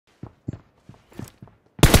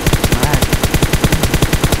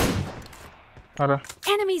Hara.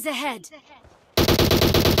 Enemies ahead.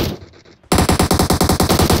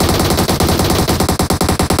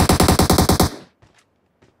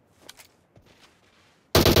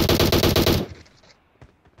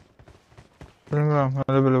 Bilmirəm,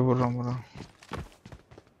 hələ belə vururam bura.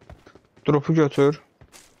 Dropu götür.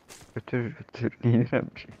 Götür, giyinirəm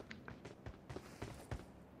bir şey.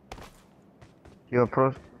 Yo,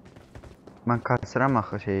 mən kasıram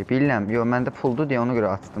axı şeyi, bilirəm. Yo, məndə puldu deyə ona görə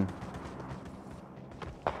açdım.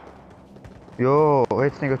 Yo,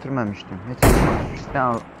 heç nə götürməmişdim. Heç nə götürməmişdim.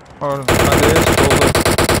 Hadi, solda.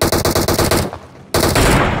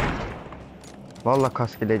 Valla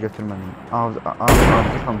kask ilə götürmədim. Ağzı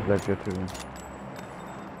kamuflaj götürdüm.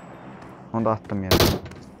 Onu da attım yerə.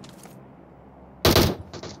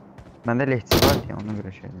 Məndə lehçi var deyə ona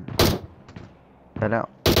görə şey edim. Belə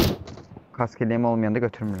kask eləyim olmayanda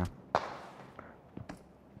götürmürəm.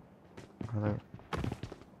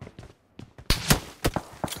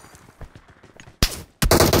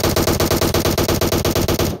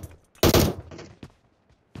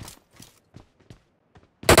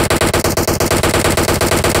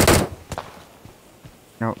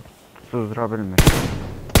 Ya, tuzdura bilmir.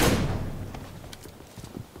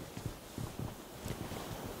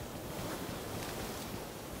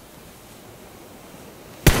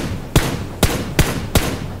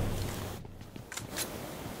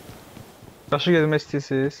 Yaşı gezmək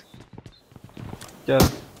istəyirsiniz? Gəl.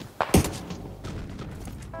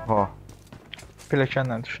 Ha.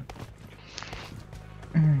 Pilləkənlə düşün.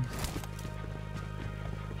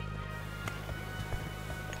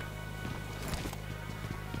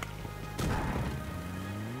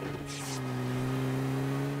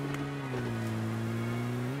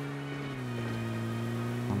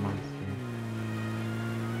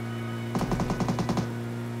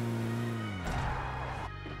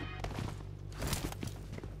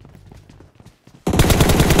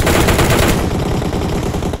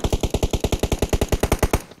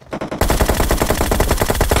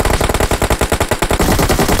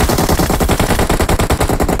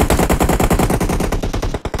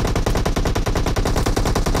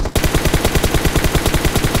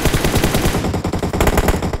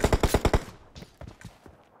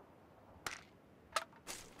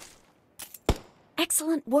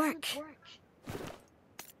 Excellent work.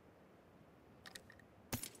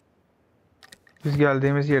 Biz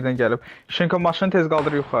gəldiyimiz yerdən gəlib. Şenko maşını tez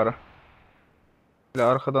qaldır yuxarı. Elə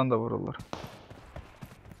arxadan da vururlar.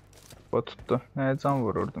 O tutdu. Nəyə can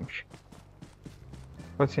vururdum ki?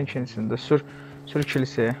 Qaçın ikincisində. Sür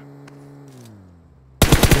kilisəyə.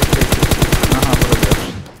 Aha, bura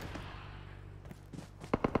gəlmişdi.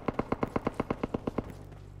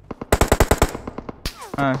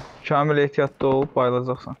 Hə, kamil ehtiyatlı ol,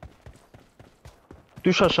 bayılacaqsan.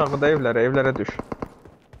 Düş aşağıda evlərə düş.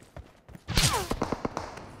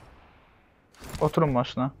 Oturun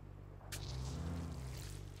maşına.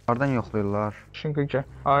 Hardan yoxlayırlar? Çünki ki,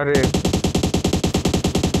 ayrı ev.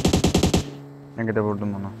 Nə qədər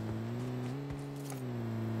vurdum ona.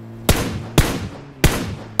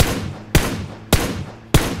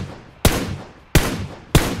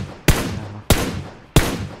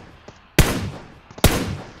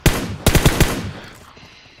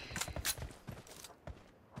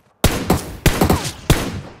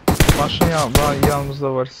 Maşın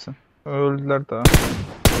yanımızda var sizin. Öldülər də.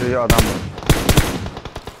 Buraya adam var.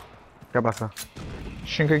 Gəl basa.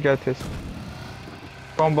 Çünki gəl tez.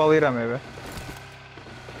 Bombalayıram evi.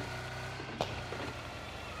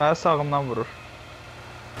 Mənə sağımdan vurur.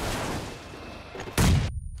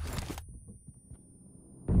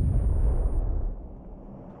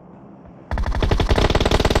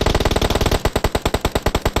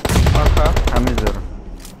 Arka. Təmizliyorum.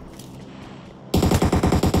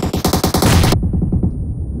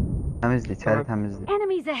 Təmizli, içəri təmizli.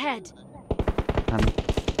 Enemies ahead. Təmiz.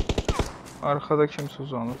 Arkada kimsə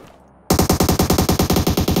uzanır.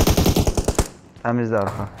 Təmizli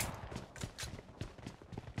arxa.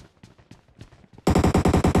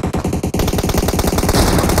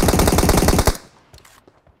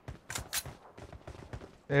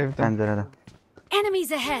 Evdən. Pəncərədə.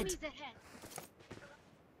 Enemies ahead.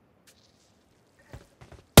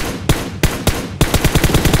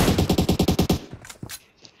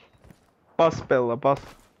 Bas Bella, bas.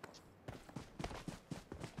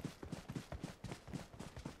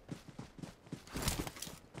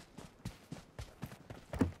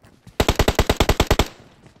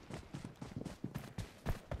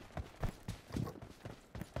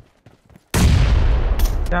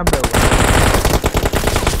 Gel Bella.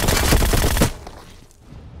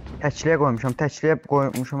 Təkliyə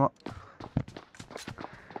qoymuşam.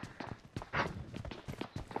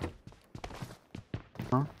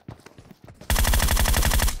 Ha?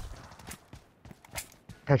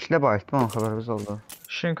 Təklə bayıtdım, onun xəbərimiz oldu.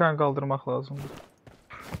 Şinkanı qaldırmaq lazımdır.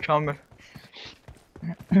 Kamil.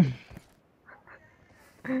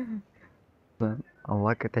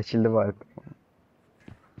 Allah ki təkilli bayıtdım.